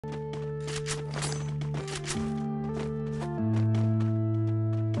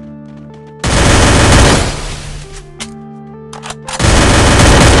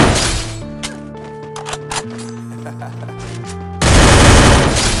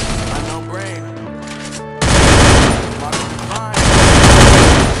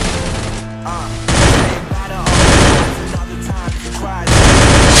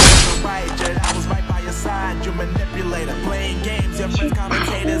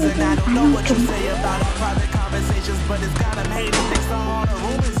Know what you say about our private conversations, but it's got them hating. Thanks to all the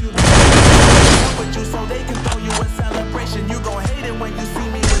rumors you know with you, so they can throw you a celebration. You gon' hate it when you see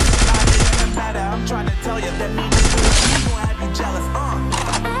me with somebody. It doesn't matter. I'm trying to tell you that me and you gon' have you jealous. I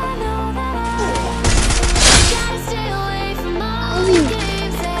know that I gotta stay away from all the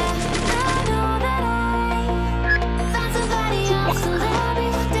games. I know that I found somebody else to love me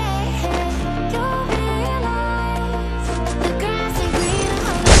one day. You'll realize the grass ain't greener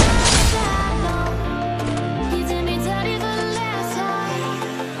on the other side. No, you did me dirty for the last time,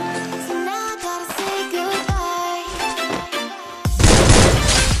 so now I gotta say goodbye.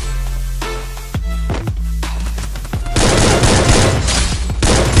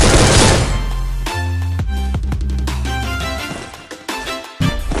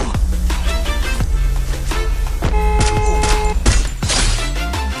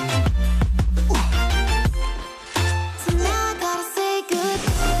 So now I gotta say goodbye.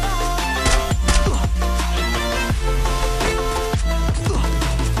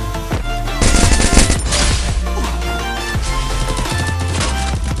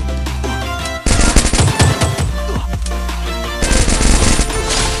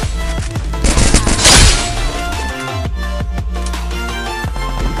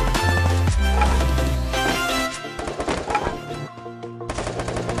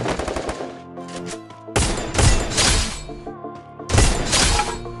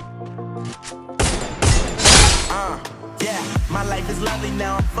 Yeah, my life is lovely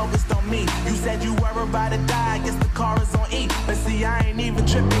now, I'm focused on me. You said you were about to die, I guess the car is on E. But see, I ain't even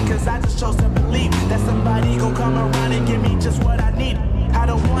tripping, cause I just chose to believe that somebody gon' come around and give me just what I need. I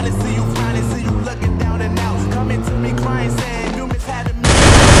don't wanna see you crying, see you looking down and out, coming to me crying, saying you mishandled me.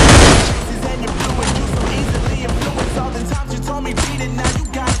 Chances and you blew it, you so easily influenced. All the times you told me beat it, now you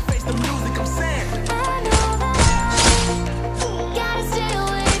gotta face the music, I'm saying. I know that I gotta stay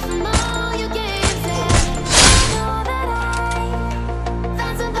away from all your games. I know that I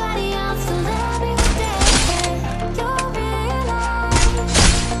found somebody else to love me one day. You'll realize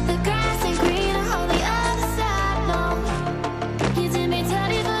the grass ain't greener on the other side. No, you did me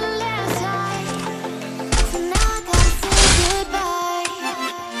dirty for the last time, so now I gotta say goodbye.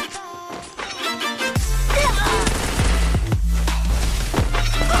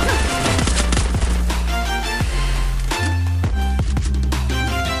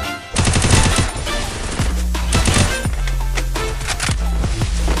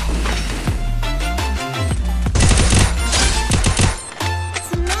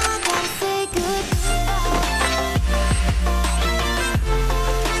 So now I gotta say goodbye.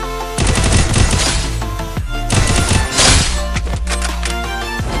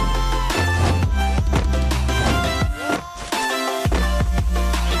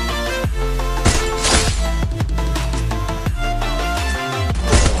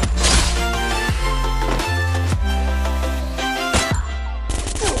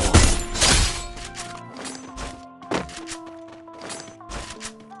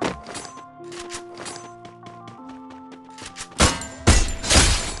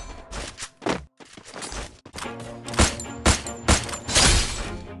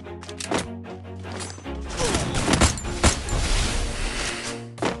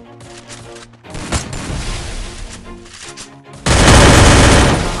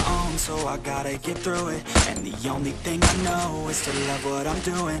 So I gotta get through it, and the only thing I know is to love what I'm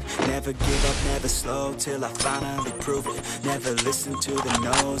doing. Never give up, never slow, till I finally prove it. Never listen to the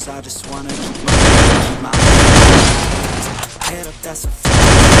no's, I just wanna keep moving. Keep my head up, that's a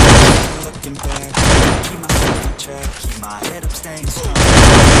fact. Looking back, keep myself on track. Keep my head up, staying strong.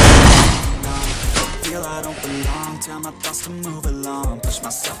 Feel I don't belong, tell my thoughts to move along. Push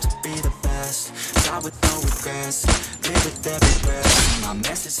myself to be the best, die with no regrets. Live with every breath, my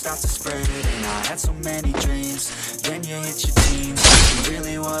message starts to spread. And I had so many dreams, then you hit your teens. Ain't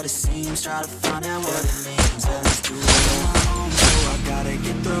really what it seems, try to find out what it means. Let's do it on my own, so I gotta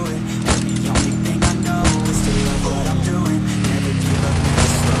get through it. And the only thing I know is to love what I'm doing. Never give up, never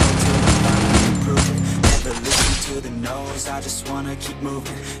slow, till I finally prove it. Never listen to the no's, I just wanna keep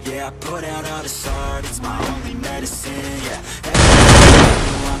moving. Yeah, I put out all this art, it's my only medicine. Yeah,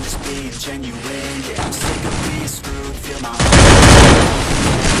 I'm just being genuine. Yeah, I'm sick of being screwed, feel my heart.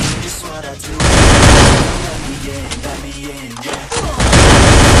 Just what I do. Let me in, yeah.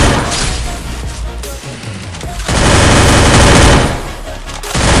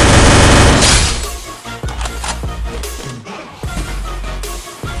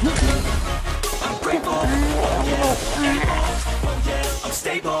 I'm grateful, oh yeah, I'm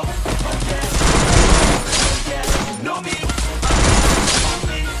stable, oh yeah, you know me,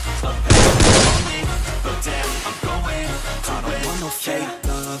 only, but damn, I'm going to win. I don't want no fake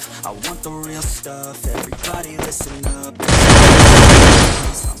love. love, I want the real stuff. Everybody listen up, I'm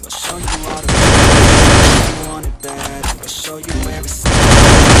gonna show you all the love. You want it bad, I'm gonna show you where it's at.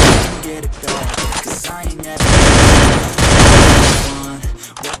 You can get it back, cause I ain't never one.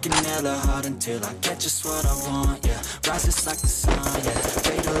 Working hella hard until I get just what I want, yeah. Rises like the sun, yeah.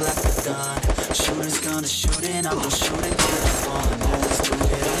 Fatal like the gun. Shooters gonna shoot and I'm gonna shoot until I fall. Yeah, let's do it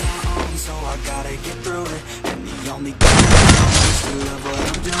on my own, so I gotta get through it. And the only thing I know is to love what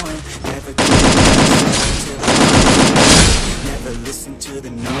I'm doing. Never give up until I never listen to the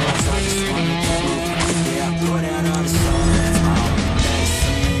no's, I just wanna keep moving. Yeah, I put out all the songs, my own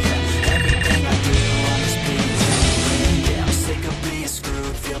medicine, yeah. Everything I do, I'm just being genuine. Yeah, I'm sick of being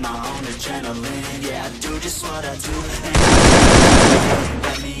screwed, feel my own adrenaline. Yeah, I do just what I do, and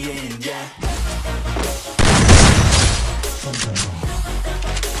let me in, yeah.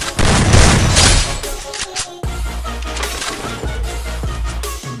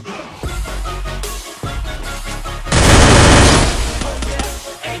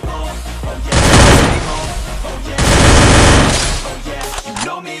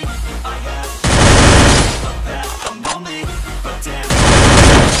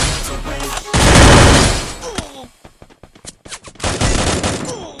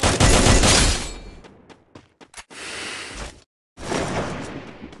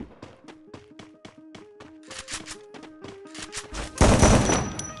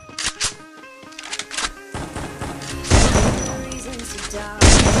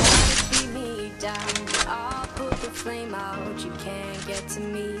 I'll put the flame out, you can't get to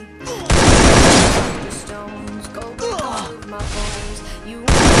me. The stones go through my bones. You won't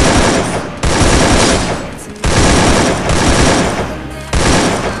get to me.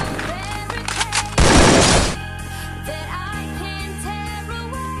 That I can tear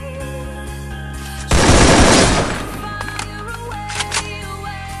away. Fire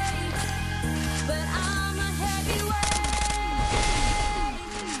away. But I'm a heavyweight.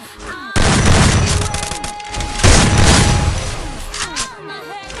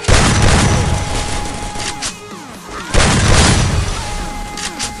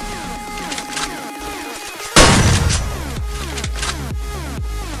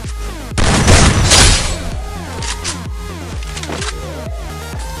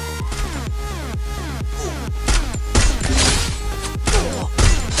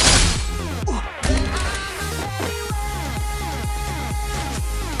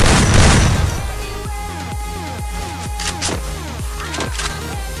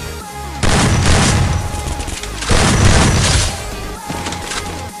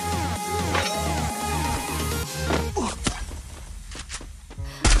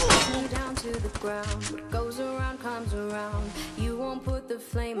 What goes around comes around. You won't put the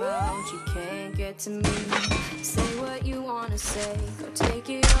flame out, you can't get to me. Say what you wanna say, go take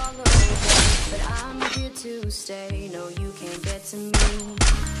it all away. But I'm here to stay, no you can't get to me.